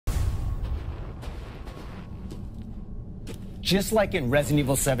Just like in Resident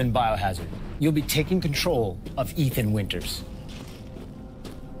Evil 7 Biohazard, you'll be taking control of Ethan Winters.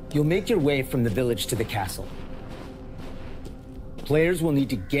 You'll make your way from the village to the castle. Players will need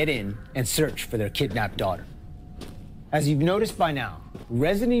to get in and search for their kidnapped daughter. As you've noticed by now,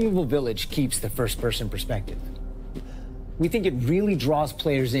 Resident Evil Village keeps the first-person perspective. We think it really draws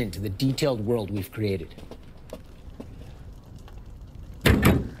players into the detailed world we've created.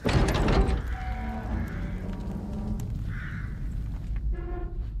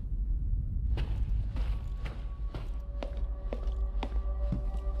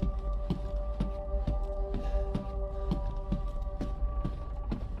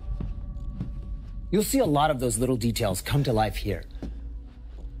 You'll see a lot of those little details come to life here.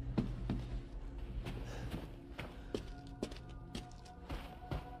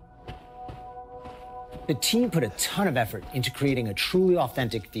 The team put a ton of effort into creating a truly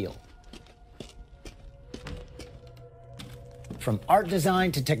authentic feel. From art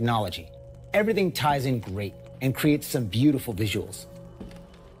design to technology, everything ties in great and creates some beautiful visuals.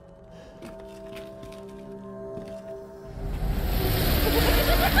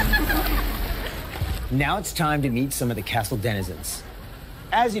 Now it's time to meet some of the castle denizens.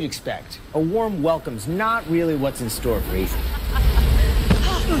 As you'd expect, a warm welcome's not really what's in store for Ethan.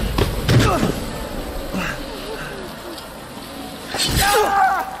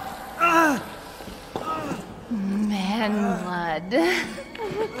 Man blood.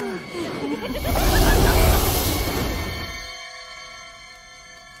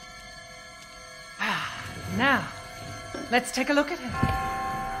 Now, let's take a look at him.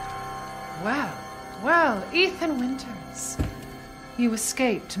 Wow. Well, Ethan Winters. You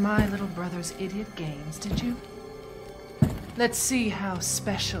escaped my little brother's idiot games, did you? Let's see how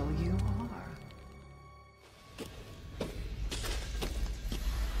special you are.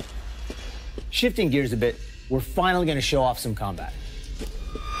 Shifting gears a bit, we're finally going to show off some combat.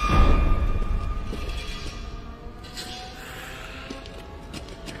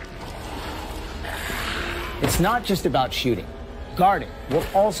 It's not just about shooting. Guarding will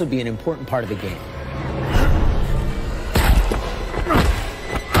also be an important part of the game.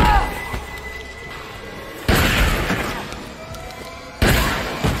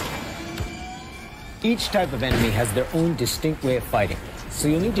 Each type of enemy has their own distinct way of fighting, so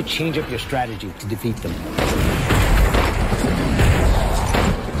you'll need to change up your strategy to defeat them.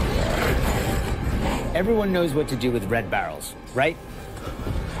 Everyone knows what to do with red barrels, right?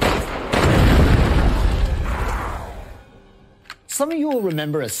 Some of you will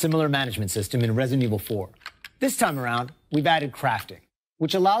remember a similar management system in Resident Evil 4. This time around, we've added crafting,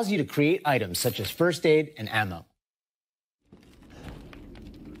 which allows you to create items such as first aid and ammo.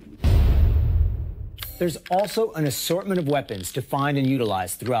 There's also an assortment of weapons to find and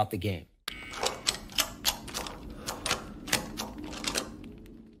utilize throughout the game.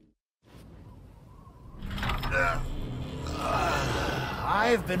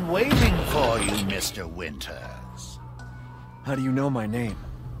 I've been waiting for you, Mr. Winters. How do you know my name?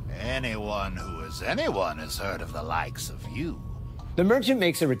 Anyone who is anyone has heard of the likes of you. The merchant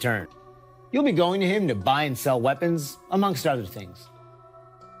makes a return. You'll be going to him to buy and sell weapons, amongst other things.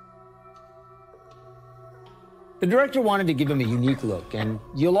 The director wanted to give him a unique look, and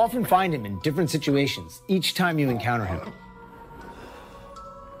you'll often find him in different situations each time you encounter him.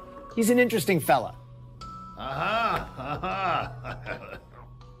 He's an interesting fella.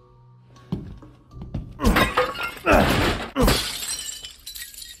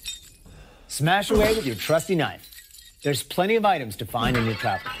 Smash away with your trusty knife. There's plenty of items to find in your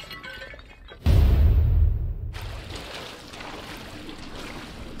travels.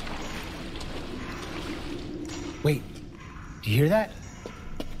 Wait, do you hear that?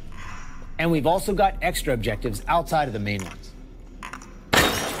 And we've also got extra objectives outside of the main ones.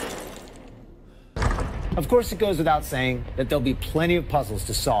 Of course, it goes without saying that there'll be plenty of puzzles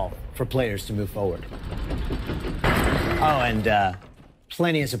to solve for players to move forward. Oh, and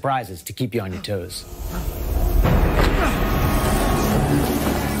plenty of surprises to keep you on your toes.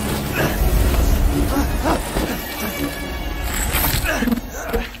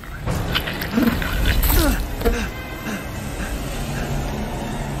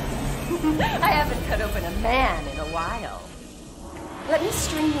 I haven't cut open a man in a while. Let me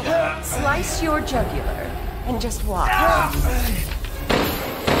string you up, slice your jugular, and just watch.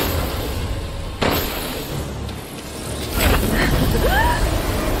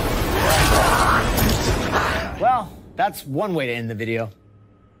 Well, that's one way to end the video.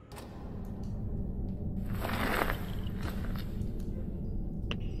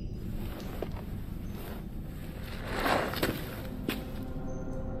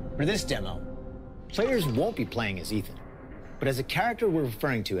 For this demo, players won't be playing as Ethan. but as a character we're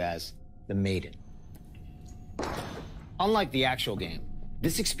referring to as the Maiden. Unlike the actual game,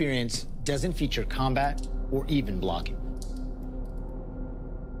 this experience doesn't feature combat or even blocking.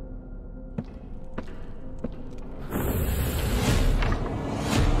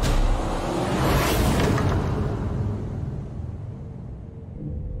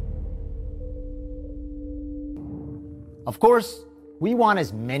 Of course, we want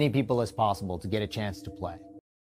as many people as possible to get a chance to play.